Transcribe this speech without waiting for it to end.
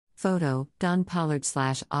Photo, Don Pollard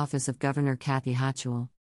 / Office of Governor Kathy Hochul.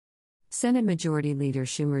 Senate Majority Leader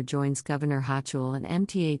Schumer joins Governor Hochul and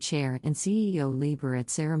MTA Chair and CEO Lieber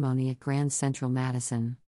at ceremony at Grand Central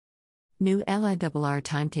Madison. New LIRR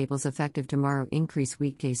timetables effective tomorrow increase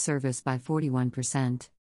weekday service by 41%.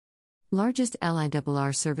 Largest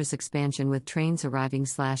LIRR service expansion with trains arriving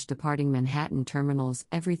 / departing Manhattan terminals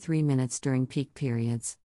every 3 minutes during peak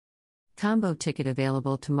periods. Combo ticket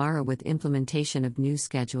available tomorrow with implementation of new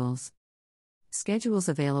schedules. Schedules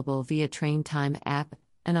available via Train Time app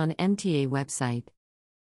and on MTA website.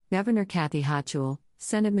 Governor Kathy Hochul,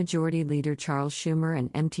 Senate Majority Leader Charles Schumer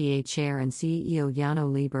and MTA Chair and CEO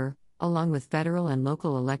Janno Lieber, along with federal and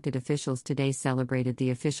local elected officials today celebrated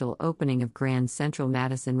the official opening of Grand Central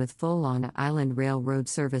Madison with full Long Island Railroad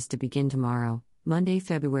service to begin tomorrow, Monday,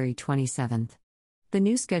 February 27. The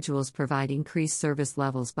new schedules provide increased service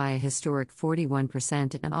levels by a historic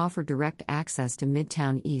 41% and offer direct access to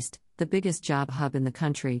Midtown East, the biggest job hub in the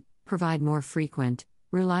country, provide more frequent,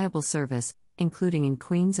 reliable service, including in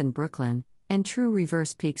Queens and Brooklyn, and true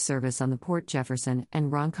reverse peak service on the Port Jefferson and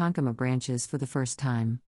Ronkonkoma branches for the first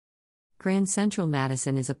time. Grand Central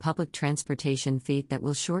Madison is a public transportation feat that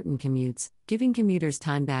will shorten commutes, giving commuters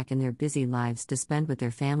time back in their busy lives to spend with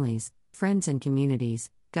their families, friends, and communities,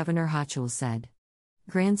 Governor Hochul said.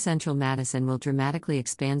 Grand Central Madison will dramatically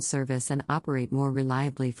expand service and operate more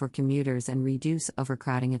reliably for commuters and reduce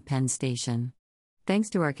overcrowding at Penn Station. Thanks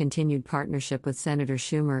to our continued partnership with Senator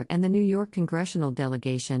Schumer and the New York congressional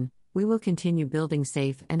delegation, we will continue building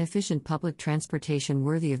safe and efficient public transportation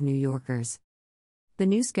worthy of New Yorkers. The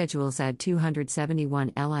new schedules add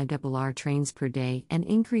 271 LIRR trains per day and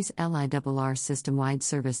increase LIRR system-wide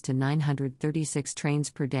service to 936 trains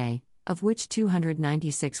per day, of which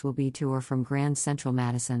 296 will be to or from Grand Central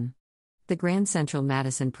Madison. The Grand Central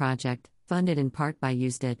Madison project, funded in part by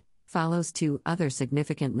USDOT, follows two other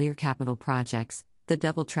significant Lear capital projects, the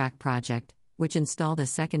Double Track Project, which installed a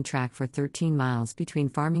second track for 13 miles between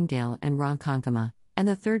Farmingdale and Ronkonkoma, and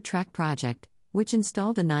the Third Track Project, which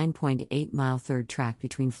installed a 9.8-mile third track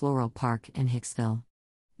between Floral Park and Hicksville.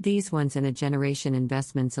 These once-in-a-generation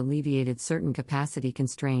investments alleviated certain capacity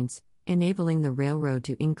constraints, enabling the railroad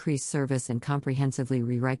to increase service and comprehensively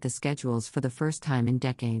rewrite the schedules for the first time in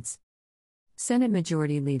decades. Senate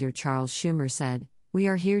Majority Leader Charles Schumer said, "We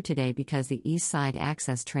are here today because the East Side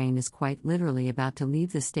Access train is quite literally about to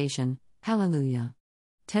leave the station, hallelujah.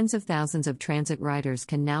 Tens of thousands of transit riders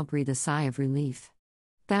can now breathe a sigh of relief.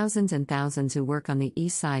 Thousands and thousands who work on the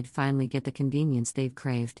East Side finally get the convenience they've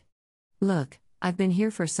craved. Look, I've been here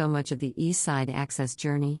for so much of the East Side Access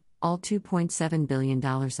journey, all $2.7 billion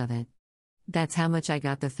of it. That's how much I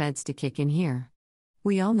got the feds to kick in here.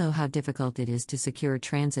 We all know how difficult it is to secure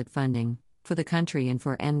transit funding, for the country and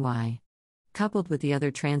for NY. Coupled with the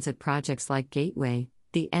other transit projects like Gateway,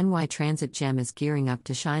 the NY Transit Gem is gearing up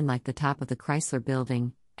to shine like the top of the Chrysler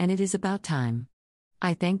Building, and it is about time.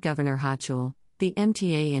 I thank Governor Hochul, the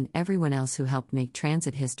MTA, and everyone else who helped make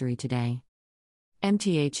transit history today."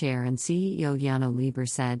 MTA Chair and CEO Janno Lieber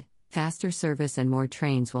said, "Faster service and more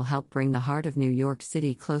trains will help bring the heart of New York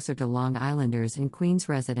City closer to Long Islanders and Queens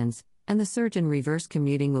residents, and the surge in reverse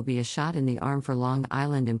commuting will be a shot in the arm for Long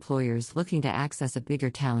Island employers looking to access a bigger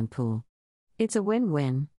talent pool. It's a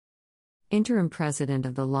win-win." Interim President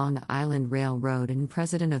of the Long Island Railroad and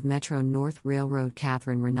President of Metro North Railroad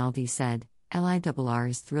Catherine Rinaldi said, "LIRR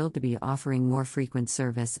is thrilled to be offering more frequent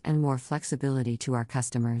service and more flexibility to our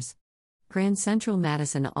customers." Grand Central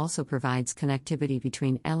Madison also provides connectivity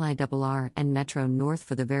between LIRR and Metro North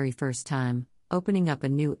for the very first time, opening up a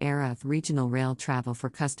new era of regional rail travel for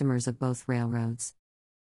customers of both railroads.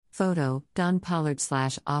 Photo, Don Pollard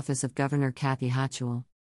 / Office of Governor Kathy Hochul.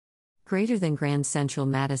 Greater than Grand Central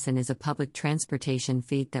Madison is a public transportation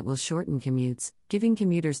feat that will shorten commutes, giving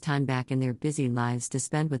commuters time back in their busy lives to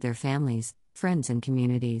spend with their families, friends, and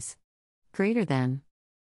communities. Greater than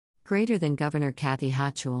Governor Kathy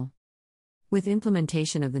Hochul. With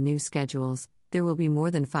implementation of the new schedules, there will be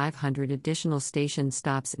more than 500 additional station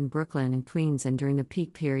stops in Brooklyn and Queens and during the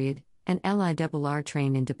peak period, an LIRR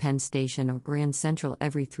train into Penn Station or Grand Central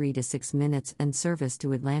every 3 to 6 minutes and service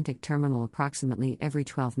to Atlantic Terminal approximately every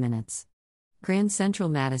 12 minutes. Grand Central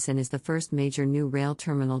Madison is the first major new rail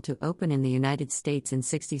terminal to open in the United States in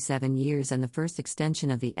 67 years and the first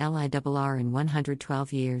extension of the LIRR in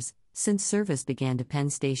 112 years, since service began to Penn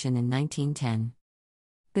Station in 1910.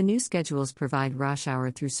 The new schedules provide rush hour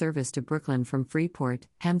through service to Brooklyn from Freeport,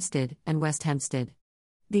 Hempstead, and West Hempstead.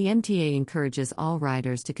 The MTA encourages all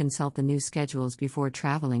riders to consult the new schedules before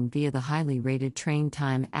traveling via the highly rated Train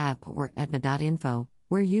Time app or etna.info,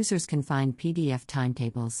 where users can find PDF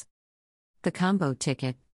timetables. The combo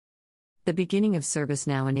ticket. The beginning of service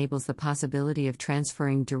now enables the possibility of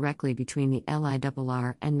transferring directly between the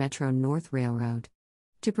LIRR and Metro North Railroad.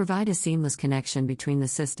 To provide a seamless connection between the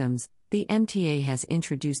systems, the MTA has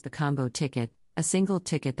introduced the Combo Ticket, a single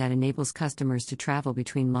ticket that enables customers to travel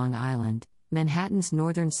between Long Island, Manhattan's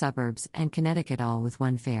northern suburbs, and Connecticut all with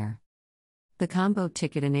one fare. The Combo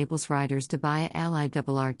Ticket enables riders to buy a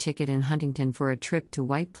LIRR ticket in Huntington for a trip to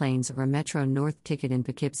White Plains or a Metro North ticket in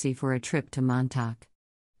Poughkeepsie for a trip to Montauk.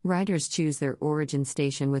 Riders choose their origin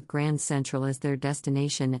station with Grand Central as their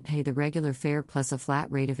destination and pay the regular fare plus a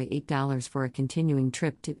flat rate of $8 for a continuing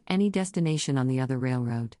trip to any destination on the other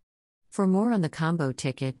railroad. For more on the Combo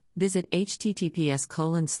Ticket, visit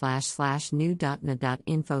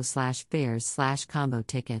https://new.na.info/fares/combo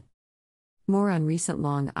ticket. More on recent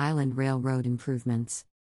Long Island Railroad improvements.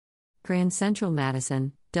 Grand Central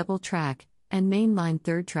Madison, Double Track, and Main Line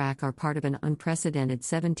Third Track are part of an unprecedented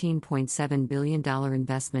 $17.7 billion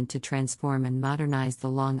investment to transform and modernize the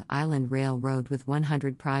Long Island Railroad with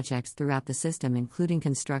 100 projects throughout the system, including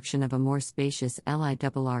construction of a more spacious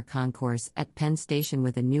LIRR concourse at Penn Station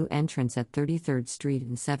with a new entrance at 33rd Street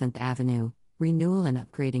and 7th Avenue, renewal and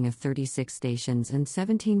upgrading of 36 stations and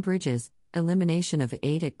 17 bridges, elimination of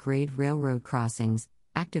 8 at-grade railroad crossings,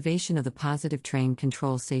 activation of the Positive Train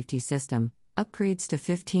Control Safety System, upgrades to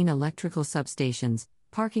 15 electrical substations,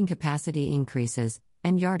 parking capacity increases,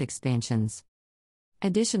 and yard expansions.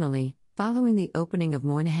 Additionally, following the opening of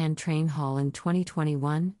Moynihan Train Hall in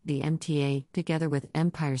 2021, the MTA, together with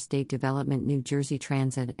Empire State Development, New Jersey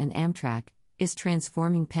Transit, and Amtrak, is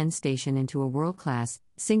transforming Penn Station into a world-class,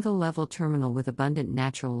 single-level terminal with abundant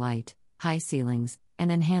natural light, high ceilings,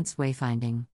 and enhanced wayfinding.